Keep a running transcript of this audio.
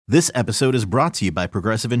This episode is brought to you by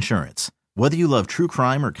Progressive Insurance. Whether you love true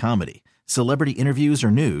crime or comedy, celebrity interviews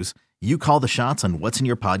or news, you call the shots on what's in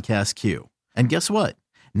your podcast queue. And guess what?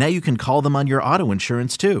 Now you can call them on your auto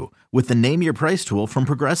insurance too with the Name Your Price tool from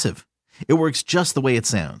Progressive. It works just the way it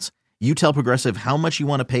sounds. You tell Progressive how much you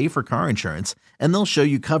want to pay for car insurance, and they'll show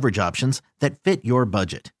you coverage options that fit your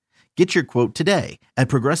budget. Get your quote today at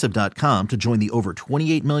Progressive.com to join the over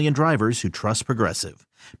 28 million drivers who trust Progressive.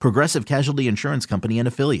 Progressive Casualty Insurance Company and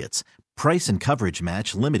Affiliates. Price and coverage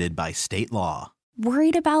match limited by state law.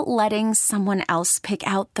 Worried about letting someone else pick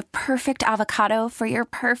out the perfect avocado for your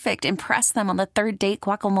perfect impress them on the third date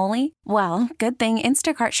guacamole? Well, good thing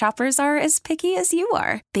Instacart shoppers are as picky as you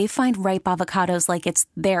are. They find ripe avocados like it's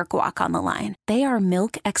their guac on the line. They are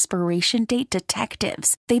milk expiration date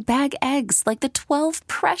detectives. They bag eggs like the 12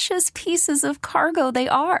 precious pieces of cargo they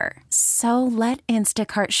are. So let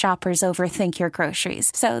Instacart shoppers overthink your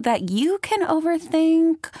groceries so that you can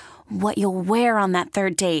overthink what you'll wear on that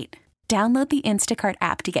third date. Download the Instacart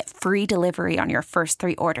app to get free delivery on your first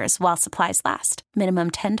 3 orders while supplies last.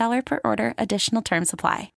 Minimum $10 per order. Additional terms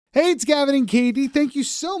apply. Hey, it's Gavin and Katie. Thank you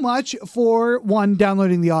so much for, 1,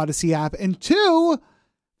 downloading the Odyssey app, and 2,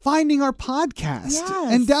 finding our podcast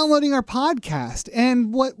and downloading our podcast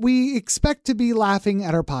and what we expect to be laughing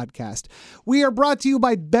at our podcast. We are brought to you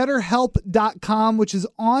by BetterHelp.com, which is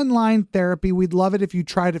online therapy. We'd love it if you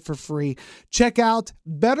tried it for free. Check out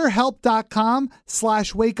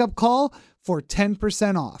BetterHelp.com/wakeupcall for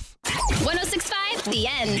 10% off. 106.5, The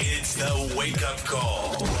End. It's the Wake Up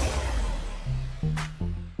Call.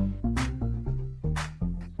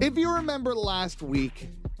 If you remember last week,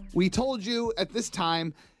 we told you at this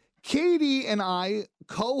time, Katie and I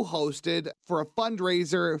co-hosted for a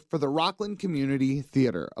fundraiser for the Rockland Community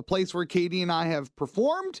Theater, a place where Katie and I have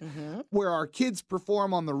performed, where our kids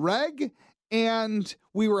perform on the reg, and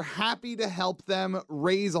we were happy to help them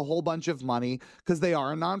raise a whole bunch of money because they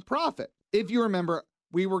are a nonprofit. If you remember,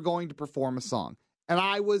 we were going to perform a song, and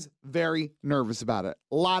I was very nervous about it.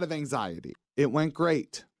 A lot of anxiety. It went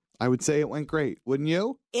great. I would say it went great. Wouldn't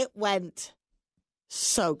you? It went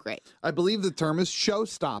so great. I believe the term is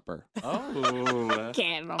showstopper. Oh.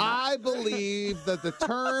 I believe that the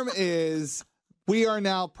term is we are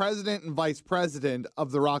now president and vice president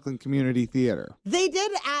of the Rockland Community Theater. They did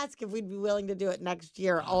ask if we'd be willing to do it next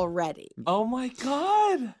year already. Oh, my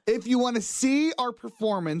God. If you want to see our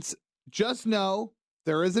performance, just know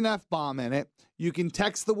there is an F-bomb in it. You can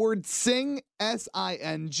text the word SING,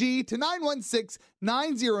 S-I-N-G, to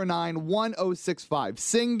 916-909-1065.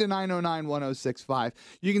 SING to 909-1065.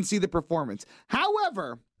 You can see the performance.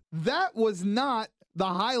 However, that was not the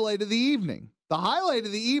highlight of the evening. The highlight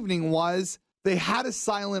of the evening was they had a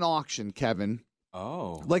silent auction, Kevin.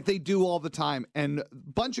 Oh. Like they do all the time. And a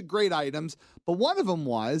bunch of great items. But one of them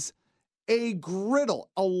was a griddle,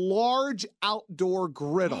 a large outdoor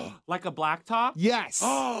griddle. Like a blacktop? Yes.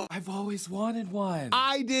 Oh, I've always wanted one.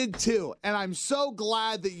 I did too. And I'm so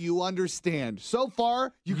glad that you understand. So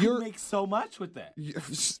far, You can make so much with it.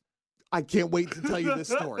 I can't wait to tell you this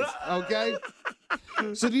story. Okay?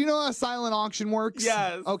 So do you know how a silent auction works?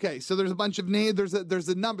 Yes. Okay, so there's a bunch of names. There's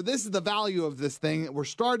a number. This is the value of this thing. We're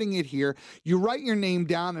starting it here. You write your name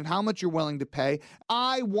down and how much you're willing to pay.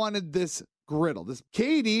 I wanted this griddle. This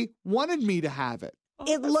Katie wanted me to have it. Oh,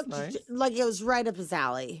 It that's looked nice. like it was right up his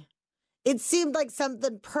alley. It seemed like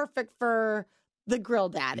something perfect for the grill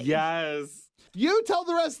daddy. Yes. You tell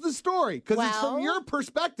the rest of the story because it's from Well, your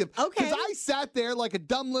perspective. okay. Because I sat there like a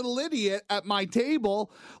dumb little idiot at my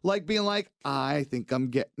table, like being like, I think I'm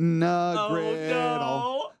getting a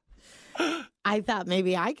griddle. No. I thought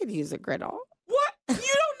maybe I could use a griddle. What? You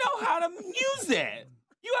don't know how to use it.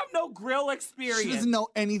 You have no grill experience. She doesn't know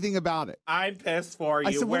anything about it. I'm pissed for you.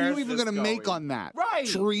 I said, what are you Where's even this going to make going? on that? Right.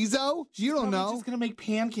 Chorizo? You don't Probably know. just going to make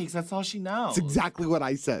pancakes. That's all she knows. That's exactly what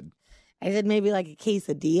I said. I said maybe like a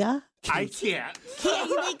quesadilla. I can't. Can't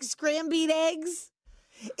you make scrambled eggs?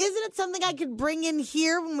 Isn't it something I could bring in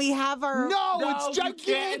here when we have our... No, No, it's you can't.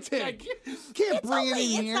 gigantic. Can't bring it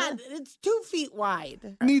in here. It's 2 feet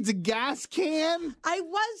wide. Needs a gas can. I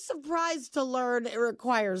was surprised to learn it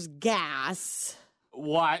requires gas.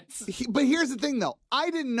 What? But here's the thing, though.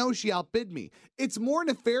 I didn't know she outbid me. It's more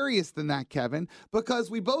nefarious than that, Kevin, because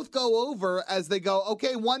we both go over as they go,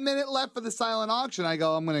 okay, 1 minute left for the silent auction. I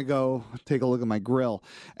go, I'm going to go take a look at my grill.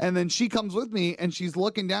 And then she comes with me, and she's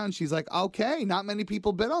looking down, and she's like, okay, not many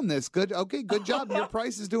people bid on this. Good. Okay, good job. Your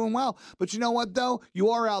price is doing well. But you know what, though?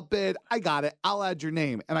 You are outbid. I got it. I'll add your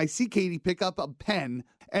name. And I see Katie pick up a pen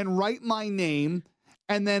and write my name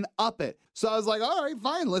and then up it. So I was like, all right,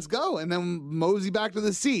 fine, let's go. And then mosey back to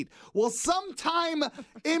the seat. Well, sometime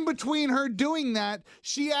in between her doing that,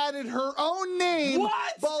 she added her own name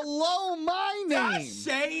What? below That's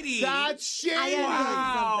shady. That's shady. I gotta tell you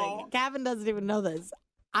Wow. something. Gavin doesn't even know this.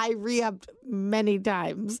 I re-upped many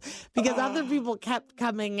times because other people kept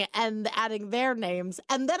coming and adding their names.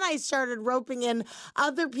 And then I started roping in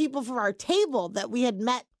other people from our table that we had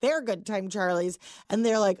met their Good Time Charlies. And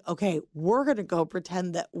they're like, okay, we're going to go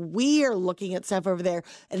pretend that we are looking at stuff over there.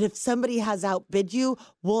 And if somebody has outbid you,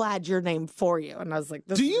 we'll add your name for you. And I was like,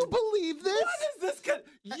 Do you believe this? What is this?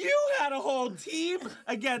 You had a whole team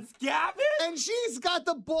against Gavin? And she's got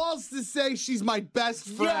the balls to say she's my best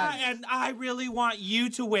friend. Yeah, and I really want you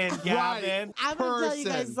to win, Gavin. I'm going to tell you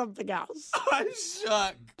guys person. something else. I'm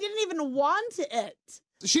shook. Didn't even want it.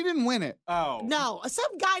 She didn't win it. Oh. No,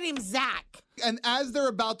 some guy named Zach. And as they're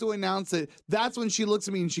about to announce it, that's when she looks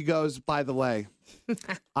at me and she goes, by the way,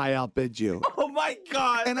 I outbid you. Oh, my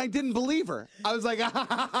God. And I didn't believe her. I was like, He did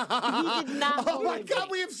not oh my believe God, me.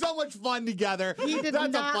 we have so much fun together. He did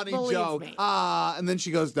That's not a funny believe joke. me. And then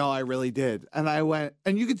she goes, no, I really did. And I went,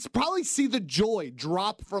 and you could probably see the joy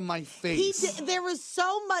drop from my He face. did, there was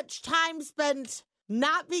so much time spent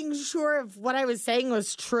not being sure if what I was saying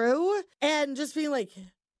was true and just being like,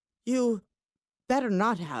 you better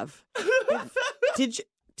not have. Did you?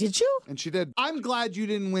 Did you? And she did. I'm glad you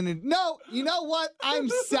didn't win it. No, you know what? I'm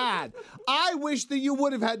sad. I wish that you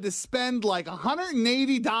would have had to spend like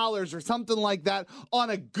 $180 or something like that on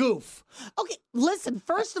a goof. Okay, listen,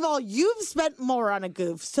 first of all, you've spent more on a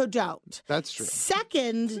goof, so don't. That's true.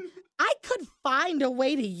 Second, I could find a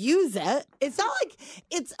way to use it. It's not like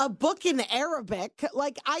it's a book in Arabic.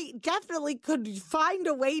 Like, I definitely could find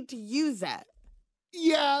a way to use it.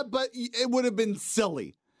 Yeah, but it would have been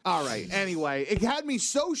silly. All right. Anyway, it had me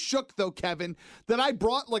so shook though, Kevin, that I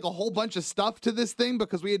brought like a whole bunch of stuff to this thing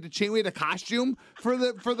because we had to change. We had a costume for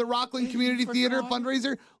the Rockland Community Theater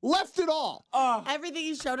fundraiser. Left it all. Everything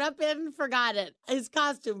he showed up in, forgot it. His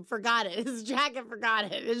costume, forgot it. His jacket, forgot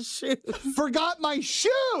it. His shoes. Forgot my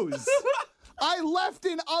shoes. I left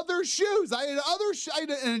in other shoes. I had I had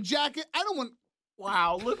a jacket. I don't want.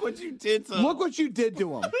 Wow, look what you did to him. Look what you did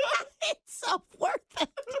to him. It's so worth it.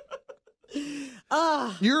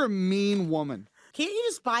 You're a mean woman. Can't you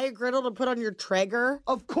just buy a griddle to put on your Traeger?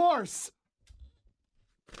 Of course.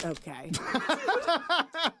 Okay.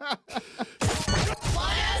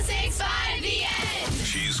 1065 The End.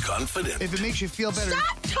 She's confident. If it makes you feel better.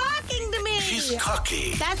 Stop talking to me. She's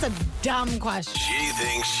cocky. That's a dumb question. She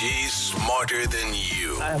thinks she's smarter than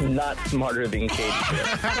you. I'm not smarter than Katie.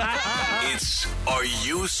 It's Are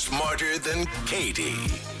You Smarter Than Katie?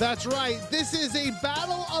 That's right. This is a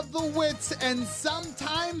battle of the wits and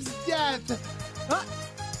sometimes death.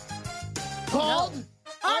 Called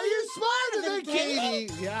Are You Smarter Than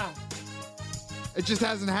Katie? Yeah. It just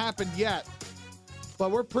hasn't happened yet.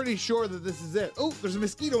 But we're pretty sure that this is it. Oh, there's a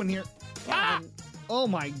mosquito in here. Oh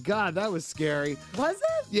my God, that was scary. Was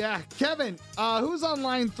it? Yeah, Kevin, who's on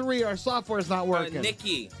line 3? Our software's not working.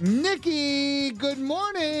 Nikki. Nikki, good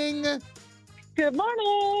morning. Good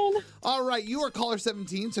morning. All right, you are caller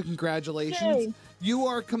 17, so congratulations. Yay. You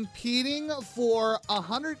are competing for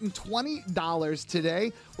 $120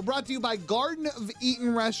 today. We're brought to you by Garden of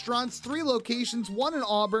Eaton Restaurants, 3 locations, 1 in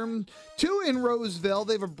Auburn, 2 in Roseville.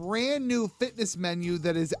 They have a brand new fitness menu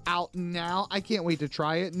that is out now. I can't wait to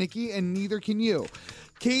try it, Nikki, and neither can you.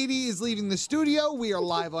 Katie is leaving the studio. We are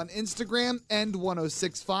live on Instagram and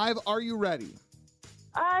 1065. Are you ready?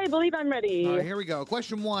 I believe I'm ready. All right, here we go.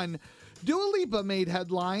 Question 1. Dua Lipa made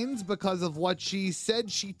headlines because of what she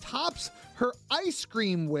said she tops her ice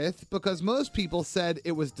cream with because most people said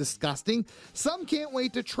it was disgusting. Some can't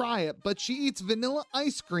wait to try it, but she eats vanilla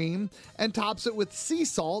ice cream and tops it with sea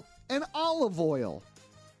salt and olive oil.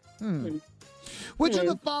 Which of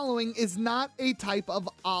the following is not a type of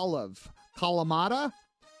olive? Kalamata,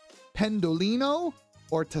 Pendolino,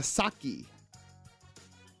 or Tasaki?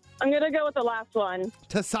 I'm going to go with the last one.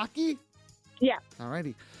 Tasaki? Yeah.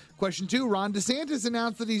 Alrighty. Question 2, Ron DeSantis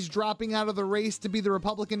announced that he's dropping out of the race to be the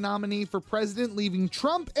Republican nominee for president, leaving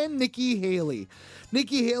Trump and Nikki Haley.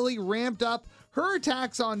 Nikki Haley ramped up her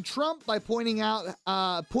attacks on Trump by pointing out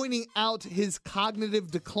his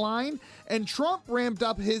cognitive decline, and Trump ramped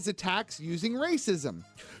up his attacks using racism.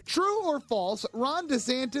 True or false, Ron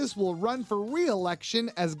DeSantis will run for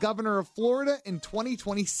re-election as governor of Florida in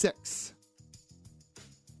 2026.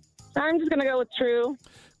 I'm just going to go with true.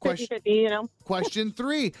 50-50, you know. Question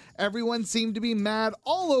 3. Everyone seemed to be mad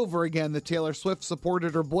all over again that Taylor Swift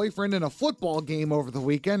supported her boyfriend in a football game over the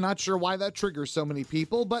weekend. Not sure why that triggers so many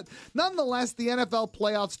people, but nonetheless, the NFL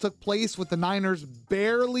playoffs took place with the Niners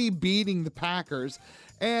barely beating the Packers.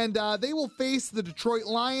 And they will face the Detroit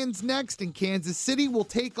Lions next, and Kansas City will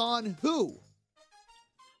take on who?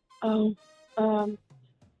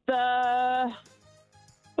 The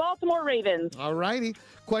Baltimore Ravens. All righty.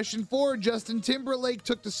 Question 4. Justin Timberlake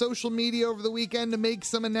took to social media over the weekend to make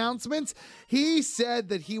some announcements. He said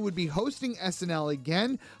that he would be hosting SNL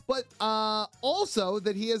again, but also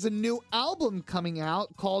that he has a new album coming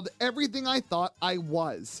out called Everything I Thought I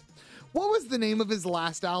Was. What was the name of his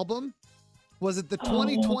last album? Was it the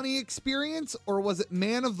 2020 Experience or was it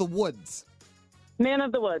Man of the Woods? Man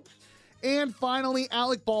of the Woods. And finally,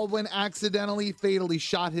 Alec Baldwin accidentally fatally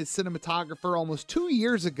shot his cinematographer almost 2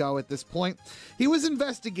 years ago at this point. He was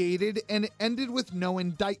investigated and it ended with no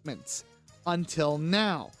indictments. Until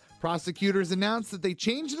now. Prosecutors announced that they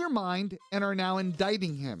changed their mind and are now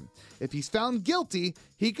indicting him. If he's found guilty,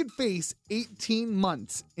 he could face 18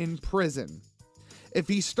 months in prison. If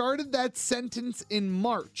he started that sentence in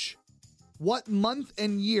March, what month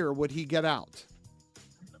and year would he get out?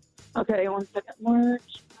 Okay, 1 second.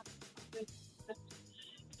 March.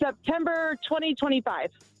 September 2025.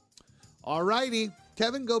 All righty.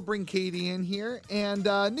 Kevin, go bring Katie in here. And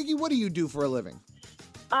Nikki, what do you do for a living?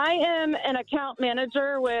 I am an account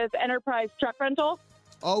manager with Enterprise Truck Rental.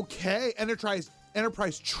 Okay, Enterprise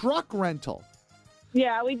Truck Rental.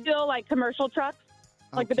 Yeah, we deal like commercial trucks,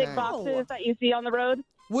 like the big Okay. boxes that you see on the road.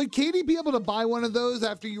 Would Katie be able to buy one of those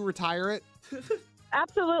after you retire it?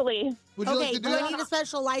 Absolutely. Would you like to do do I that? need a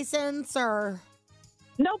special license or?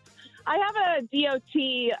 Nope. I have a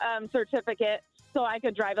DOT certificate, so I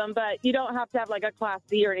could drive them, but you don't have to have like a Class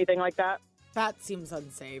C or anything like that. That seems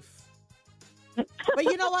unsafe. But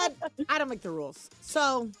you know what? I don't make the rules.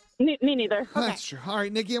 So, Me neither. That's true. All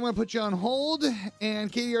right, Nikki, I'm going to put you on hold. And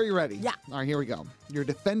Katie, are you ready? Yeah. All right, here we go. You're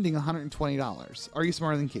defending $120. Are you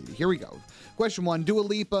smarter than Katie? Here we go. Question 1. Dua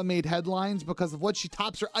Lipa made headlines because of what she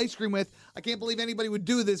tops her ice cream with. I can't believe anybody would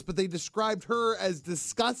do this, but they described her as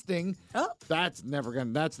disgusting. Oh. That's never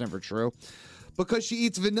true. Because she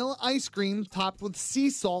eats vanilla ice cream topped with sea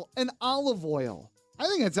salt and olive oil. I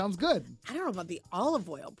think that sounds good. I don't know about the olive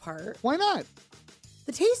oil part. Why not?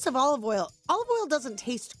 The taste of olive oil doesn't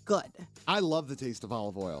taste good. I love the taste of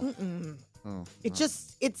olive oil. Oh,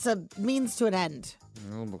 It's a means to an end.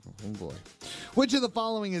 oh boy. Which of the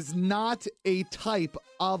following is not a type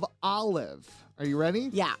of olive? Are you ready?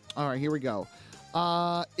 Yeah. All right, here we go.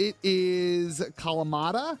 It is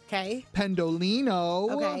Kalamata, Okay. Pendolino,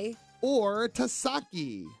 Okay. or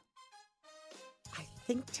Tasaki. I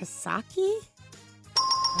think Tasaki?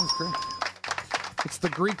 That's correct. It's the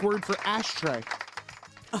Greek word for ashtray.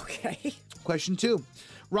 Okay. Question 2.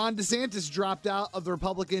 Ron DeSantis dropped out of the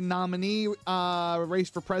Republican nominee race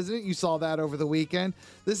for president. You saw that over the weekend.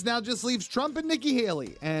 This now just leaves Trump and Nikki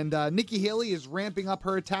Haley. And Nikki Haley is ramping up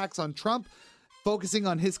her attacks on Trump, focusing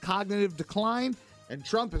on his cognitive decline. And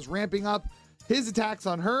Trump is ramping up his attacks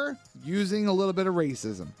on her, using a little bit of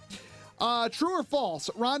racism. True or false?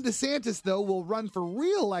 Ron DeSantis, though, will run for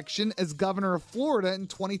re-election as governor of Florida in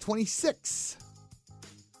 2026.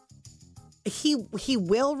 He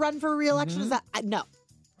will run for re-election? Is that no?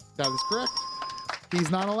 That is correct. He's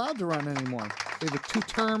not allowed to run anymore. They have a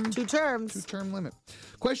two-term limit.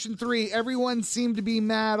 Question 3. Everyone seemed to be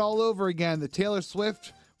mad all over again that Taylor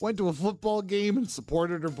Swift went to a football game and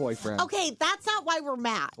supported her boyfriend. Okay, that's not why we're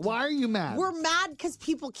mad. Why are you mad? We're mad because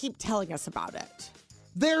people keep telling us about it.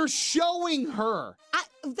 They're showing her.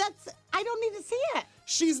 I don't need to see it.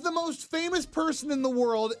 She's the most famous person in the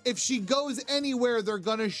world. If she goes anywhere, they're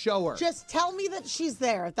going to show her. Just tell me that she's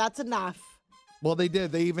there. That's enough. Well, they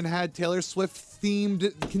did. They even had Taylor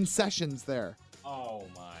Swift-themed concessions there. Oh,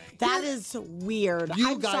 my. That is weird. You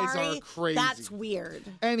I'm guys sorry. are crazy. That's weird.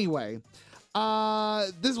 Anyway,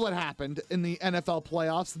 this is what happened in the NFL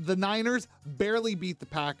playoffs. The Niners barely beat the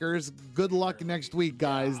Packers. Good luck next week,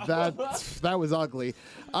 guys. That was ugly.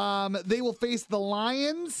 They will face the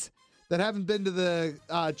Lions that haven't been to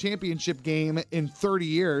the championship game in 30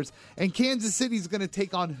 years. And Kansas City's going to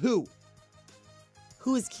take on who?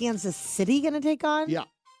 Who is Kansas City going to take on? Yeah.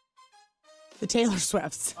 The Taylor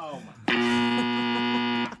Swifts. Oh,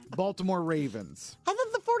 my. Baltimore Ravens. I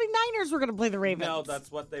thought the 49ers were going to play the Ravens. No,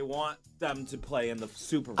 that's what they want them to play in the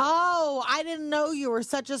Super Bowl. Oh, I didn't know you were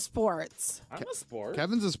such a sports. I'm a sport.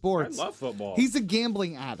 Kevin's a sports. I love football. He's a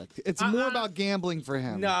gambling addict. It's more about gambling for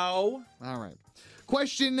him. No. All right.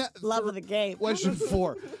 Question. Love of the game. Question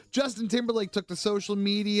 4. Justin Timberlake took to social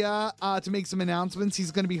media to make some announcements.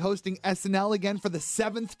 He's going to be hosting SNL again for the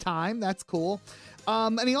 7th time. That's cool.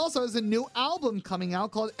 And he also has a new album coming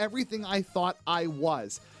out called Everything I Thought I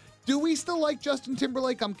Was. Do we still like Justin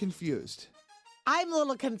Timberlake? I'm confused. I'm a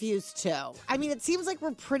little confused too. I mean, it seems like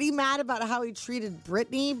we're pretty mad about how he treated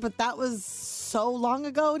Britney, but that was so long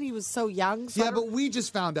ago and he was so young. So Yeah, but we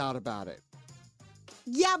just found out about it.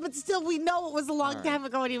 Yeah, but still, we know it was a long time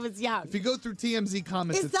ago when he was young. If you go through TMZ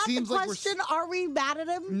comments, Is it that seems the like question? Are we mad at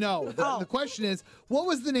him? No. The question is, what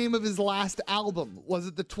was the name of his last album? Was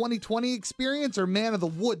it the 2020 Experience or Man of the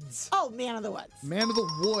Woods? Oh, Man of the Woods. Man of the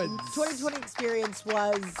Woods. 2020 Experience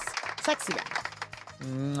was Sexy Back.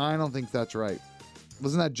 I don't think that's right.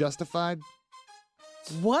 Wasn't that Justified?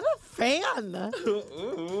 What a fan.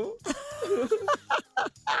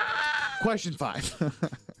 Question 5.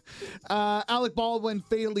 Alec Baldwin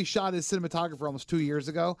fatally shot his cinematographer almost 2 years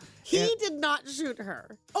ago. He did not shoot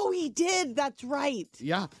her. Oh, he did. That's right.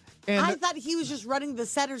 Yeah. And I thought he was just running the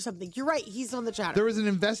set or something. You're right. He's on the chatter. there was an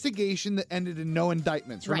investigation that ended in no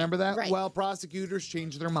indictments. Right, Remember that? right. Well, prosecutors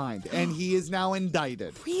changed their mind, and he is now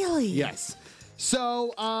indicted. Really? Yes.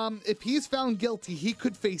 So, if he's found guilty, he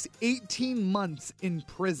could face 18 months in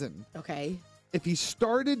prison. Okay. If he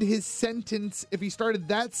started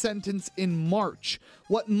that sentence in March,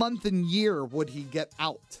 what month and year would he get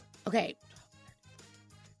out? Okay.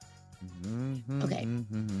 Okay.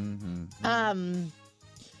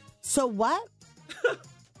 So what?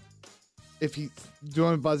 Do you want me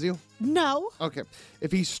to buzz you? No. Okay.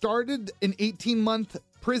 If he started an 18-month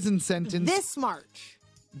prison sentence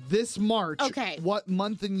this March, Okay. what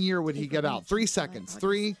month and year would he get out? 3 seconds.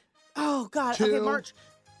 3, Oh, God. 2, Okay, March.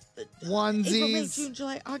 April, May, onesies. June,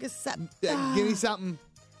 July, August, September. Give me something.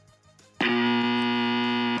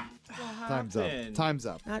 Time's up. Time's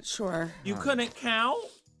up. Not sure. You couldn't count?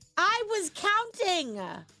 I was counting.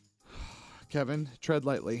 Kevin, tread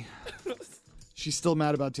lightly. She's still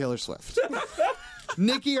mad about Taylor Swift.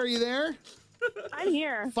 Nikki, are you there? I'm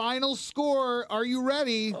here. Final score. Are you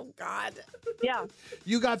ready? Oh, God. Yeah.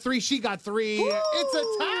 You got 3. She got 3. It's a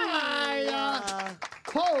tie.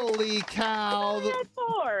 Holy cow. I had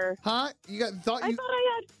 4. Huh? I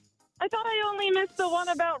thought I only missed the one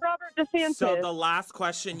about Robert DeSantis. So the last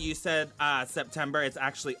question you said September, it's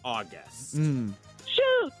actually August.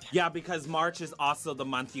 Shoot. Yeah, because March is also the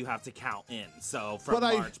month you have to count in. So from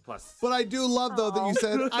March plus. But I do love, though, that you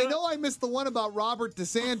said, I know I missed the one about Robert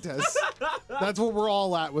DeSantis. That's what we're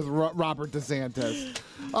all at with Robert DeSantis.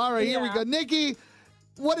 All right, here we go. Nikki,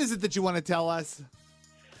 what is it that you want to tell us?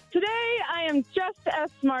 Today, I am just as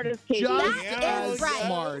smart as Katie. Just as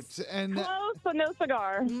smart. And close, but no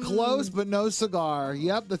cigar. Close, but no cigar.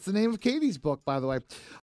 Yep, that's the name of Katie's book, by the way.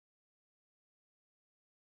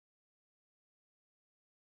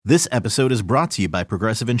 This episode is brought to you by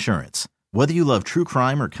Progressive Insurance. Whether you love true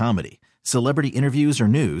crime or comedy, celebrity interviews or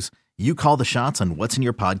news, you call the shots on what's in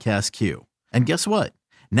your podcast queue. And guess what?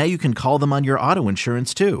 Now you can call them on your auto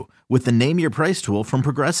insurance too with the Name Your Price tool from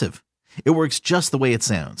Progressive. It works just the way it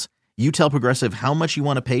sounds. You tell Progressive how much you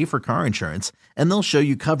want to pay for car insurance, and they'll show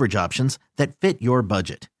you coverage options that fit your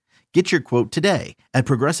budget. Get your quote today at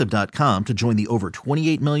Progressive.com to join the over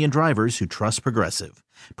 28 million drivers who trust Progressive.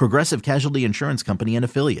 Progressive Casualty Insurance Company and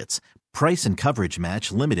Affiliates. Price and coverage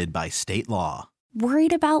match limited by state law.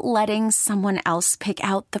 Worried about letting someone else pick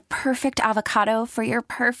out the perfect avocado for your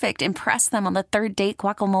perfect impress them on the third date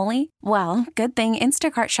guacamole? Well, good thing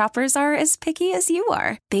Instacart shoppers are as picky as you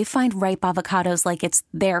are. They find ripe avocados like it's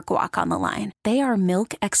their guac on the line. They are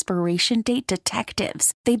milk expiration date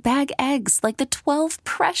detectives. They bag eggs like the 12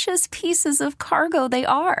 precious pieces of cargo they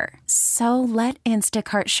are. So let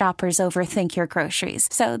Instacart shoppers overthink your groceries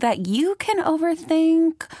so that you can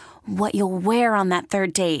overthink what you'll wear on that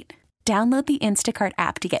third date. Download the Instacart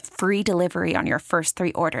app to get free delivery on your first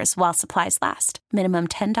 3 orders while supplies last. Minimum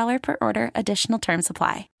 $10 per order. Additional terms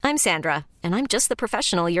apply. I'm Sandra, and I'm just the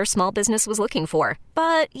professional your small business was looking for.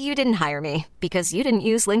 But you didn't hire me because you didn't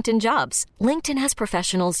use LinkedIn Jobs. LinkedIn has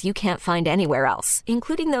professionals you can't find anywhere else,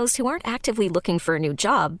 including those who aren't actively looking for a new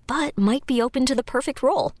job, but might be open to the perfect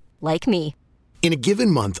role, like me. In a given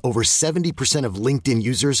month, over 70% of LinkedIn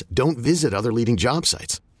users don't visit other leading job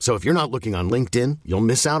sites. So if you're not looking on LinkedIn, you'll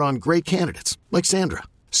miss out on great candidates like Sandra.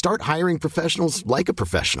 Start hiring professionals like a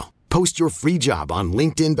professional. Post your free job on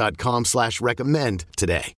linkedin.com/recommend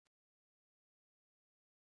today.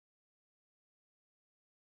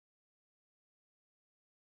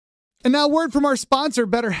 And now word from our sponsor,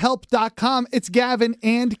 BetterHelp.com. It's Gavin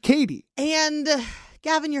and Katie. And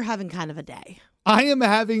Gavin, you're having kind of a day. I am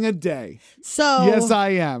having a day. So yes, I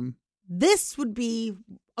am. This would be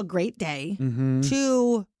a great day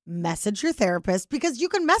to message your therapist, because you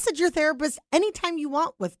can message your therapist anytime you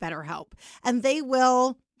want with BetterHelp, and they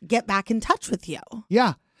will get back in touch with you.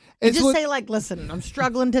 Yeah. Just say like, listen, I'm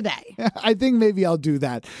struggling today. I think maybe I'll do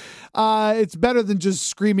that. It's better than just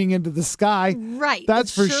screaming into the sky. Right.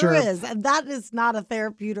 That's it for sure. is. And that is not a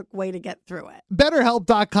therapeutic way to get through it.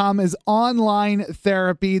 BetterHelp.com is online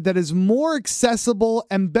therapy that is more accessible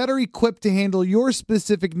and better equipped to handle your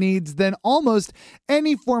specific needs than almost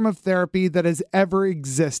any form of therapy that has ever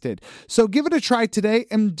existed. So give it a try today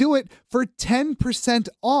and do it for 10%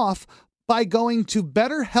 off by going to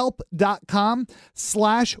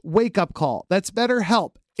BetterHelp.com/wakeupcall. That's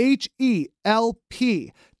BetterHelp,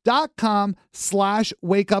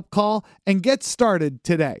 HELP.com/wakeupcall, and get started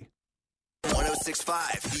today.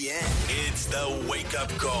 106.5 The End. It's the Wake Up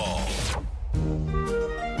Call.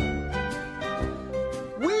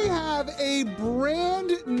 We have a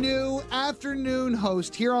brand new afternoon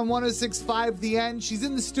host here on 106.5 The End. She's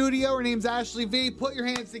in the studio. Her name's Ashley V. Put your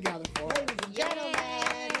hands together for her.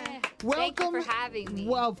 Thank you for having me.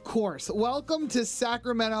 Well, of course. Welcome to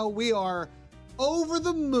Sacramento. We are over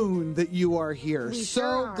the moon that you are here. We so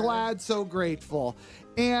sure are. glad, so grateful.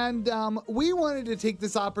 And we wanted to take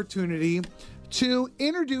this opportunity to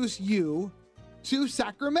introduce you to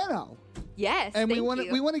Sacramento. Yes, And we thank want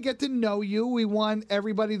you. to get to know you. We want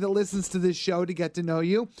everybody that listens to this show to get to know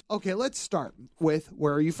you. Okay, let's start with,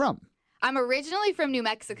 where are you from? I'm originally from New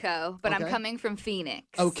Mexico, but I'm Okay. coming from Phoenix.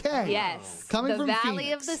 Okay. Yes. Coming the from Valley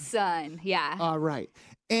Phoenix. of the Sun. Yeah. All right.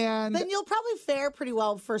 And Then you'll probably fare pretty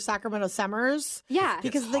well for Sacramento summers. Yeah.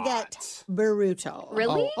 Because they get brutal.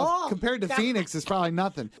 Really? compared to God. Phoenix, it's probably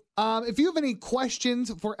nothing. If you have any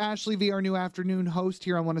questions for Ashley V, our new afternoon host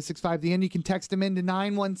here on 106.5 The End, you can text them in to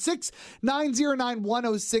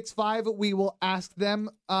 916-909-1065. We will ask them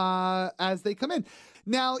as they come in.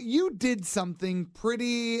 Now, you did something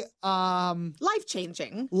pretty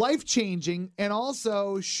Life-changing. life-changing and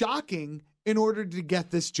also shocking in order to get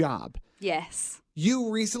this job. Yes.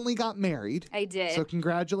 You recently got married. I did. So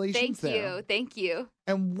congratulations Thank there. you. Thank you.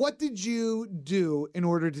 And what did you do in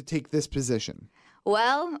order to take this position?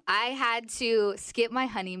 Well, I had to skip my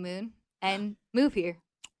honeymoon and move here.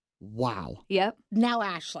 Wow. Yep. Now,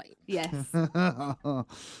 Ashley, Yes.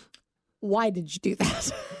 why did you do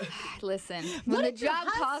that? Listen, What when the did your job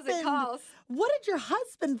calls, it husband- calls. What did your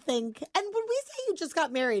husband think? And when we say you just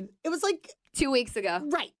got married, it was like, 2 weeks ago.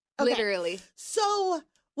 right. Okay. Literally. So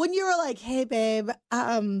when you were like, hey, babe,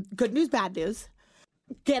 good news, bad news,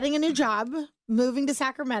 getting a new job, moving to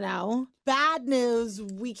Sacramento, bad news,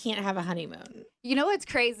 we can't have a honeymoon. You know what's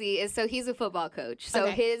crazy is so he's a football coach. So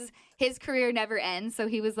Okay. his career never ends. So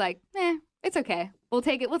he was like, it's okay. We'll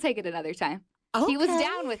take it another time. He was Okay.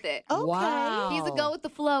 down with it. Okay. Wow. He's a go with the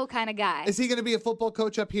flow kind of guy. Is he going to be a football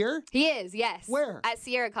coach up here? He is, yes. Where? At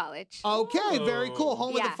Sierra College. Okay, very cool.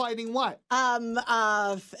 Home of Yeah. the Fighting what?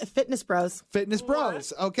 Fitness Bros. Fitness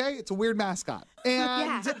Bros. Okay, it's a weird mascot.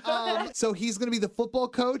 And so he's going to be the football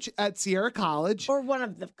coach at Sierra College. Or one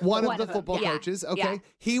of the One of one the of them, football yeah. coaches. Okay, Yeah.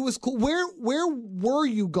 he was cool. Where were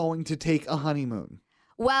you going to take a honeymoon?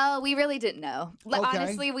 Well, we really didn't know. Like, Okay.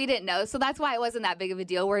 honestly, we didn't know. So that's why it wasn't that big of a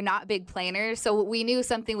deal. We're not big planners. So we knew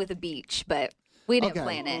something with a beach, but we didn't Okay.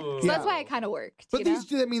 plan it. So Yeah. that's why it kind of worked. But you know?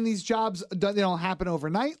 these jobs they don't happen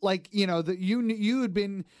overnight. Like you had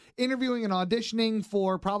been interviewing and auditioning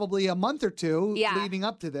for probably a month or two Yeah. leading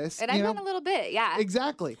up to this. And I've done a little bit, yeah.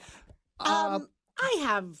 Exactly. I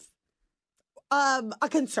have a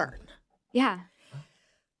concern. Yeah.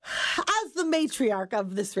 As the matriarch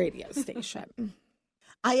of this radio station,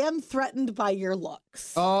 I am threatened by your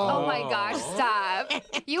looks. Oh my gosh, stop.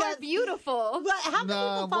 You are beautiful. But how many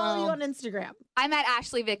people follow you on Instagram? I'm at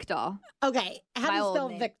Ashley Vicdal. Okay. How do My you old spell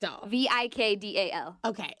name. Vicdal? Vikdal.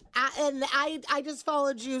 Okay. And I just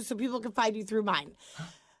followed you so people can find you through mine.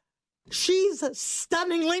 She's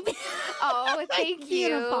stunningly Oh, thank you.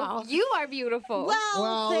 Beautiful. You are beautiful.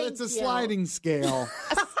 Well, thank it's a you. sliding scale.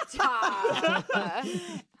 Stop.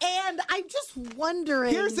 And I'm just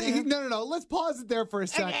wondering. No. Let's pause it there for a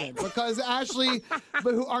second because Ashley,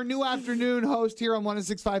 our new afternoon host here on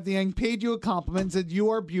 106.5 The End, paid you a compliment, said you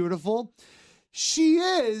are beautiful. She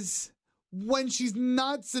is when she's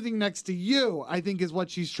not sitting next to you, I think is what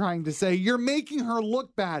she's trying to say. You're making her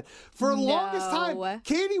look bad. For the longest time,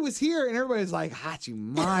 Katie was here and everybody's like, Hachi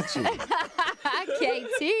Machi.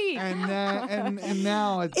 KT. And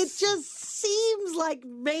now it's... It just seems like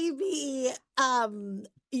maybe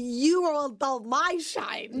you are my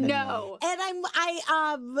shine. No. And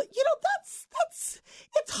that's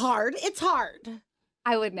it's hard. It's hard.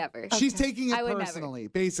 I would never. She's taking it I would personally,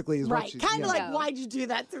 basically, is what Right. she's... Kind of yeah. like, why'd you do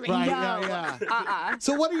that to me? Right, No. yeah.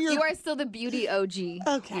 So what are your... You are still the beauty OG.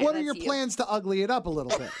 Okay. What are that's your you. plans to ugly it up a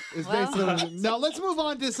little bit? Is basically what it is. Now let's move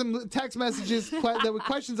on to some text messages,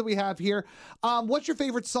 questions that we have here. What's your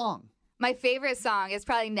favorite song? My favorite song is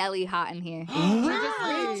probably Nelly "Hot in Here."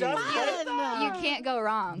 Really? You can't go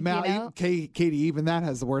wrong. Mal, you know? Katie, even that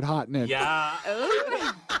has the word hot in it. Yeah.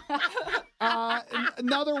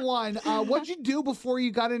 Another one. What'd you do before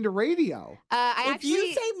you got into radio? If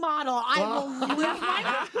you say model, I will lose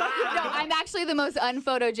my. No, I'm actually the most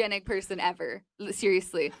unphotogenic person ever.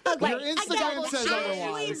 Seriously. Your Instagram says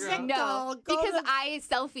otherwise. No, because I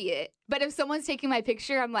selfie it. But if someone's taking my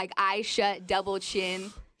picture, I'm like, eye shut, double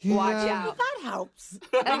chin. Watch out. That helps.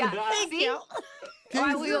 Thank you.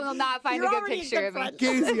 I will not find a good picture of me.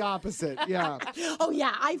 Katie's the opposite. Yeah. Oh,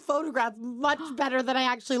 yeah. I photograph much better than I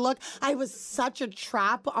actually look. I was such a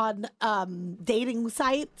trap on dating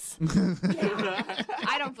sites.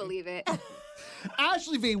 I don't believe it.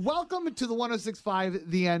 Ashley V, welcome to the 106.5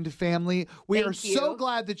 The End family. We are so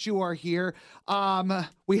glad that you are here.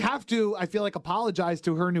 We have to, I feel like, apologize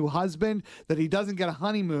to her new husband that he doesn't get a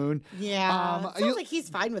honeymoon. Yeah. Sounds like he's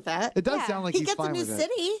fine with that. It does sound like he's fine with it. He gets a new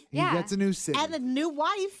city. He gets a new city. And a new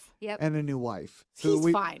wife. Yep. And a new wife.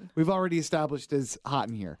 He's fine. We've already established as hot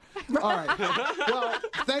in here. All right. Well,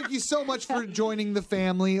 thank you so much for joining the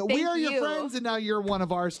family. We are your friends, and now you're one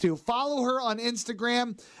of ours, too. Follow her on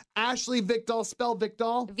Instagram, Ashley Vikdahl. Spell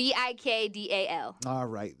Vikdahl. Vikdal. All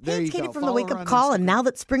right. There Hey, you it's Katie go. from the Follow Wake her Up on Call, Instagram. and now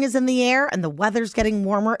that spring is in the air and the weather's getting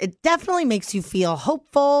warmer, it definitely makes you feel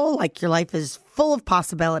hopeful, like your life is full of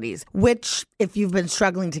possibilities, which, if you've been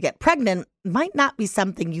struggling to get pregnant, might not be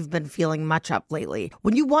something you've been feeling much of lately.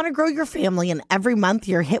 When you want to grow your family and every month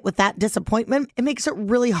you're hit with that disappointment, it makes it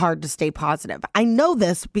really hard to stay positive. I know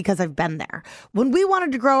this because I've been there. When we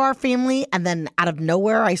wanted to grow our family and then out of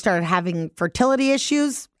nowhere I started having fertility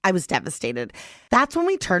issues, I was devastated. That's when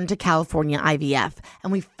we turned to California IVF,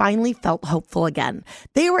 and we finally felt hopeful again.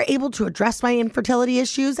 They were able to address my infertility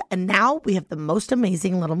issues, and now we have the most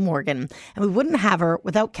amazing little Morgan, and we wouldn't have her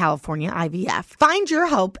without California IVF. Find your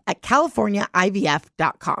hope at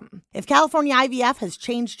CaliforniaIVF.com. If California IVF has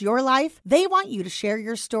changed your life, they want you to share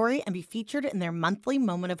your story and be featured in their monthly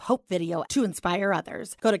Moment of Hope video to inspire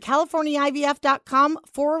others. Go to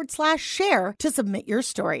CaliforniaIVF.com/share to submit your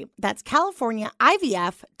story. That's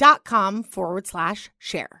CaliforniaIVF.com/share.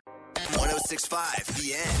 106.5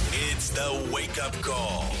 The End. It's the Wake Up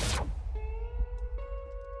Call.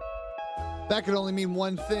 That could only mean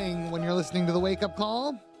one thing when you're listening to the Wake Up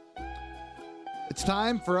Call. It's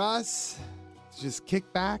time for us to just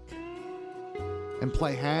kick back and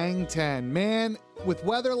play Hang 10. Man, with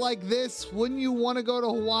weather like this, wouldn't you want to go to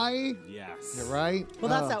Hawaii? Yes. You're right. Well,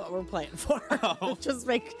 that's not what we're playing for. Just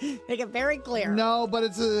make it very clear. No, but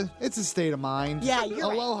it's a state of mind. Yeah, you're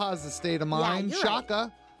right. Aloha's a state of mind. you're Shaka.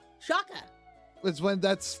 right. Shaka. That's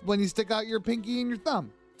when you stick out your pinky and your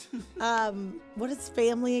thumb. What is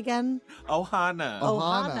family again? Ohana.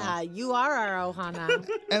 Ohana. You are our Ohana.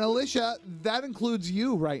 And Alicia, that includes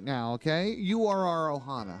you right now, okay? You are our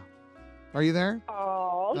Ohana. Are you there?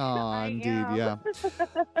 Oh, indeed, yeah.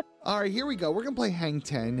 All right, here we go. We're going to play Hang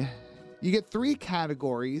 10. You get 3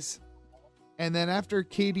 categories, and then after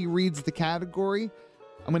Katie reads the category,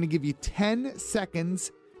 I'm going to give you 10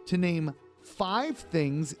 seconds to name 5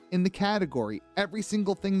 things in the category. Every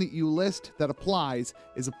single thing that you list that applies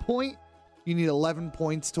is a point. You need 11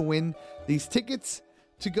 points to win these tickets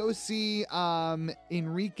to go see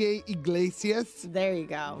Enrique Iglesias, There you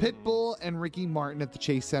go. Pitbull, and Ricky Martin at the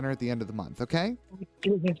Chase Center at the end of the month, okay?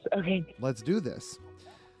 Okay. Let's do this.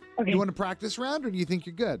 Okay. You want to practice round, or do you think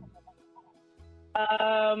you're good?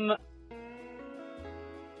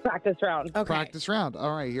 Practice round. Okay. Practice round.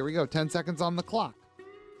 All right, here we go. 10 seconds on the clock.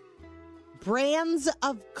 Brands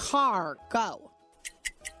of car. Go.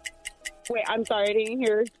 Wait, I'm sorry, I didn't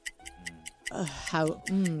hear.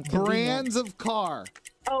 Brands of car.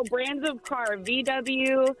 Oh, brands of car.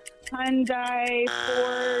 VW, Hyundai,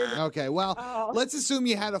 Ford. Okay, well, let's assume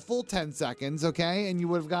you had a full 10 seconds, okay? And you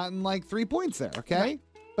would have gotten like 3 points there, okay? Right.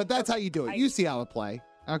 But that's how you do it. You see how it play,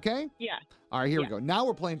 okay? Yeah. All right, here we go. Now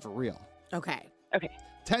we're playing for real. Okay.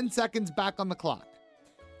 10 seconds back on the clock.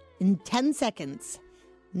 In 10 seconds,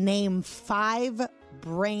 name 5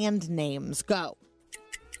 brand names. Go.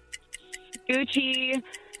 Gucci,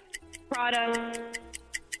 Prada,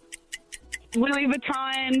 Louis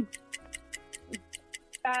Vuitton.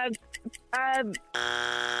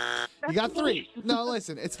 You got 3. No,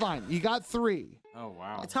 listen, it's fine. You got 3. Oh,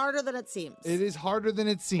 wow. It's harder than it seems. It is harder than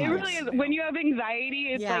it seems. It really is. When you have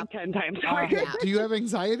anxiety, it's Yeah. like 10 times harder. Do you have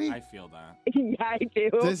anxiety? I feel that. Yeah, I do.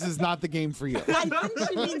 This is not the game for you. I think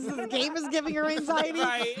she means this game is giving her anxiety.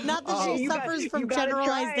 Right. Not that she You suffers from gotta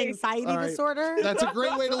generalized try. anxiety All right. disorder. That's a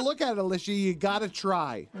great way to look at it, Alicia. You got to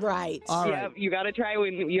try. Right. All right. Yep, you got to try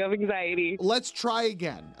when you have anxiety. Let's try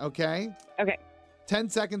again, okay? Okay. 10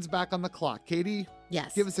 seconds back on the clock. Katie,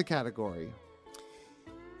 Yes. Give us a category.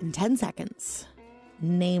 In 10 seconds,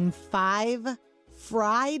 name 5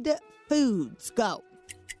 fried foods. Go.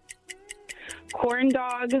 Corn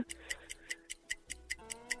dog,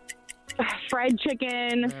 fried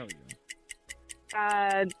chicken, There we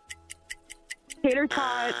go. tater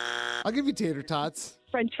tot, I'll give you tater tots.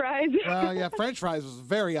 French fries. Well, yeah, French fries was a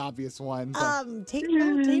very obvious one. But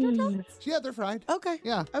Tater tots? yeah, they're fried. Okay.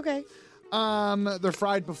 Yeah. Okay. They're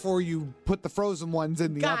fried before you put the frozen ones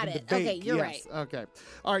in the Got oven it. to bake. Okay, you're Yes. Okay.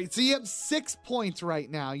 All right, so you have 6 points right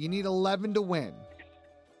now. You need 11 to win.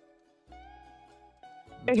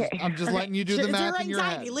 Okay. I'm just letting you do the It's math her in your head.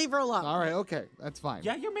 anxiety. Leave her alone. All right, okay. That's fine.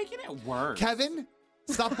 Yeah, you're making it worse. Kevin,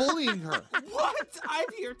 stop bullying her. What? I'm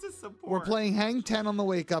here to support. We're playing Hang 10 on the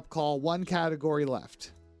wake-up call. 1 category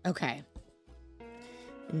left. Okay.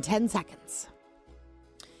 In 10 seconds,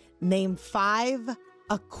 name 5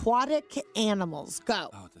 aquatic animals. Go.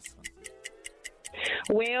 Oh, this one.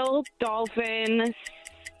 Whale, dolphin,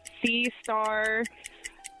 sea star,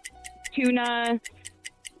 tuna,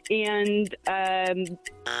 and Come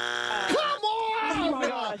on! oh my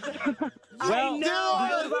gosh. Well, I know I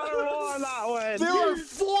was on a roll on that one. There are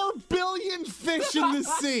 4 billion fish in the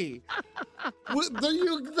sea.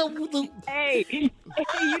 Hey, you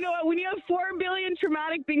know what? When you have 4 billion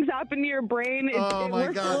traumatic things happen to your brain, it my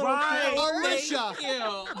works God. a little Right. crazy.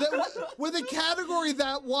 Alicia, with a category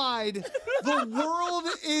that wide, the world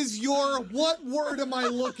is your, what word am I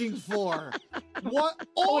looking for? What?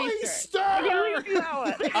 Oyster! Okay, we can do that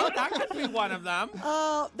one. Oh, that could be one of them.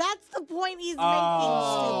 Oh, that's the point he's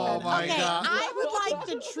Oh, making, my stupid. Okay, God. I would like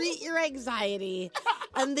to treat your anxiety,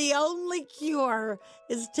 and the only cure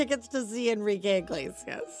is tickets to see Enrique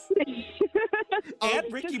Iglesias.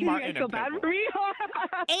 And Ricky Martin. I feel bad for me.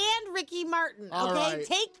 And Ricky Martin, okay? All right.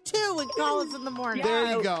 Take 2 and call us in the morning.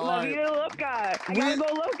 There you go. All Love right. you, Luca. I gotta go,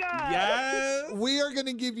 Luca. Yes. We are going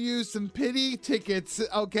to give you some pity tickets,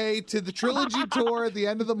 okay, to the Trilogy Tour at the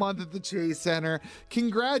end of the month at the Chase Center.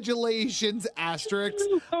 Congratulations, Asterix.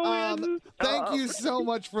 Thank you so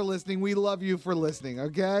much for listening. We love you for listening,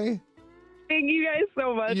 okay? Thank you guys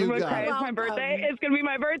so much. You I'm gonna got cry. it. It's my birthday. It's gonna be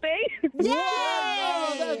my birthday. Yay!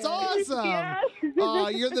 Oh, that's awesome. Yes. Oh,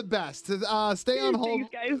 you're the best. Stay on hold. Thanks,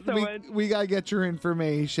 guys, so much. We got to get your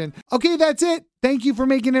information. Okay, that's it. Thank you for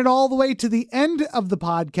making it all the way to the end of the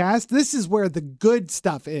podcast. This is where the good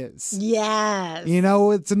stuff is. Yes. You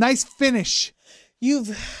know, it's a nice finish.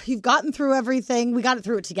 You've gotten through everything. We got it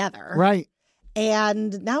through it together. Right.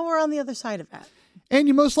 And now we're on the other side of it. And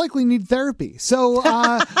you most likely need therapy. So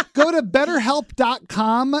go to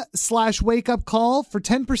betterhelp.com/wakeupcall for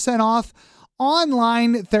 10% off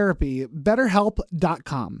online therapy.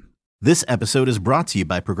 betterhelp.com. This episode is brought to you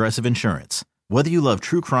by Progressive Insurance. Whether you love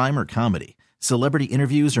true crime or comedy, celebrity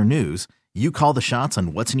interviews or news, you call the shots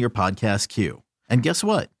on what's in your podcast queue. And guess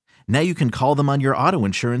what? Now you can call them on your auto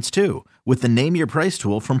insurance too with the Name Your Price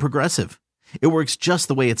tool from Progressive. It works just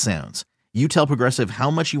the way it sounds. You tell Progressive how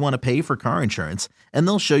much you want to pay for car insurance, and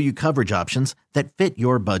they'll show you coverage options that fit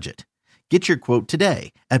your budget. Get your quote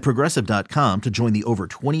today at Progressive.com to join the over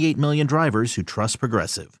 28 million drivers who trust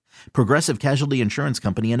Progressive. Progressive Casualty Insurance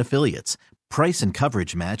Company and Affiliates. Price and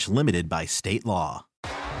coverage match limited by state law.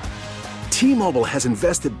 T-Mobile has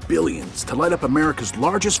invested billions to light up America's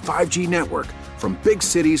largest 5G network, from big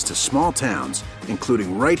cities to small towns,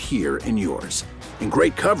 including right here in yours. And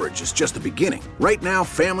great coverage is just the beginning. Right now,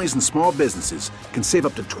 families and small businesses can save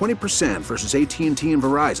up to 20% versus AT&T and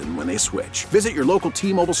Verizon when they switch. Visit your local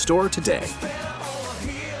T-Mobile store today.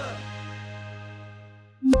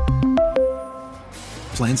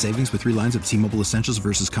 Plan savings with 3 lines of T-Mobile Essentials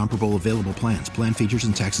versus comparable available plans. Plan features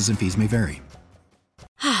and taxes and fees may vary.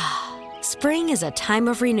 Spring is a time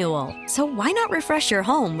of renewal, so why not refresh your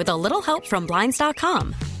home with a little help from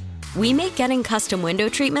Blinds.com? We make getting custom window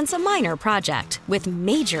treatments a minor project with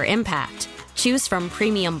major impact. Choose from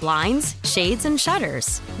premium blinds, shades, and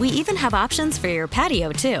shutters. We even have options for your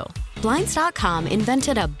patio, too. Blinds.com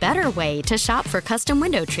invented a better way to shop for custom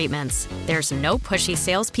window treatments. There's no pushy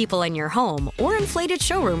salespeople in your home or inflated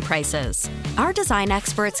showroom prices. Our design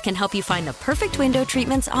experts can help you find the perfect window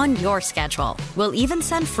treatments on your schedule. We'll even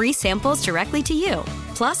send free samples directly to you.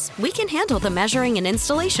 Plus, we can handle the measuring and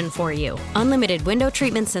installation for you. Unlimited window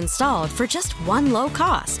treatments installed for just one low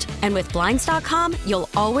cost. And with Blinds.com, you'll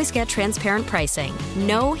always get transparent pricing.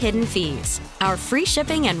 No hidden fees. Our free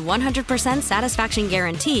shipping and 100% satisfaction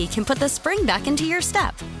guarantee can put the spring back into your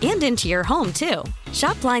step and into your home, too.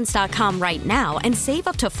 Shop Blinds.com right now and save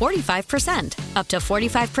up to 45%. Up to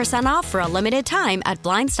 45% off for a limited time at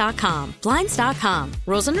Blinds.com. Blinds.com.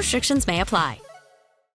 Rules and restrictions may apply.